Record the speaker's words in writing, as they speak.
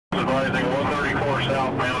advising 134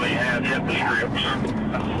 southbound, he had hit the strips.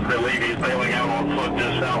 Believe he's bailing out on foot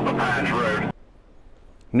just south of Patch Road.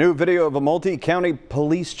 New video of a multi-county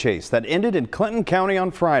police chase that ended in Clinton County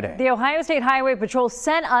on Friday. The Ohio State Highway Patrol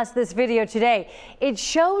sent us this video today. It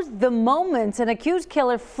shows the moments an accused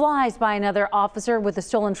killer flies by another officer with a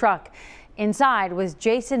stolen truck. Inside was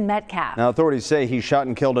Jason Metcalf. Now, authorities say he shot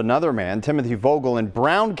and killed another man, Timothy Vogel, in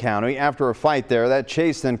Brown County after a fight there. That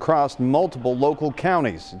chase then crossed multiple local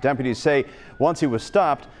counties. Deputies say once he was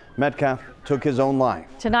stopped, Metcalf took his own life.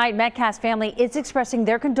 Tonight, Metcalf's family is expressing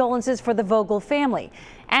their condolences for the Vogel family.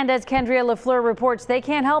 And as Kendria LaFleur reports, they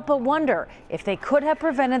can't help but wonder if they could have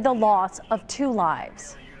prevented the loss of 2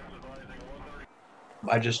 lives.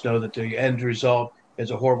 I just know that the end result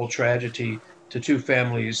is a horrible tragedy to 2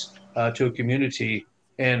 families, to a community,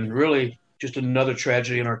 and really just another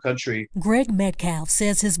tragedy in our country. Greg Metcalf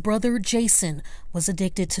says his brother Jason was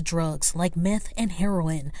addicted to drugs like meth and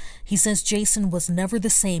heroin. He says Jason was never the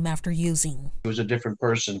same after using. He was a different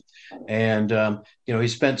person, and he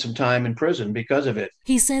spent some time in prison because of it.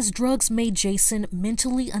 He says drugs made Jason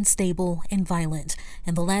mentally unstable and violent,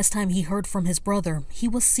 and the last time he heard from his brother, he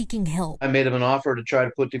was seeking help. I made him an offer to try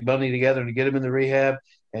to put the money together and to get him in the rehab,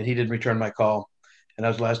 and he didn't return my call. And that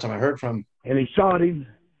was the last time I heard from him. And he shot him.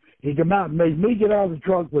 He came out and made me get out of the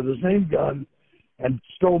truck with the same gun and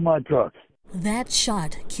stole my truck. That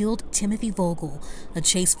shot killed Timothy Vogel. A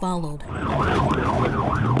chase followed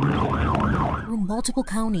through multiple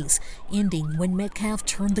counties, ending when Metcalf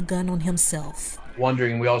turned the gun on himself.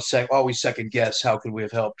 Wondering, we always second guess, how could we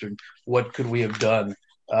have helped and what could we have done?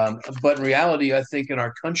 But in reality, I think in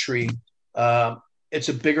our country, it's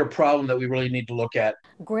a bigger problem that we really need to look at.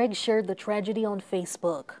 Greg shared the tragedy on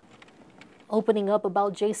Facebook. Opening up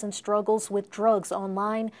about Jason's struggles with drugs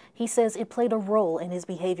online, he says it played a role in his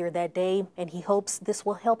behavior that day, and he hopes this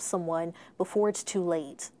will help someone before it's too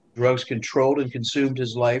late. Drugs controlled and consumed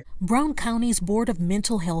his life. Brown County's Board of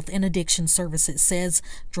Mental Health and Addiction Services says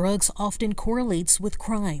drugs often correlates with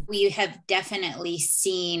crime. We have definitely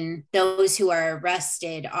seen those who are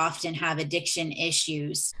arrested often have addiction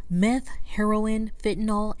issues. Meth, heroin,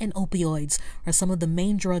 fentanyl, and opioids are some of the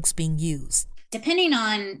main drugs being used. Depending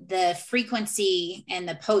on the frequency and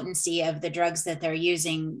the potency of the drugs that they're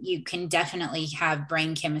using, you can definitely have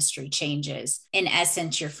brain chemistry changes. In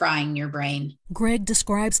essence, you're frying your brain. Greg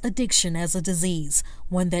describes addiction as a disease,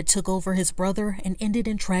 one that took over his brother and ended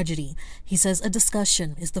in tragedy. He says a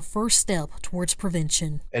discussion is the first step towards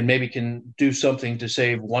prevention. And maybe can do something to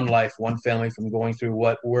save one life, one family from going through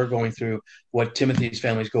what we're going through, what Timothy's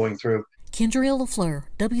family is going through. Kendria LaFleur,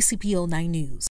 WCPO 9 News.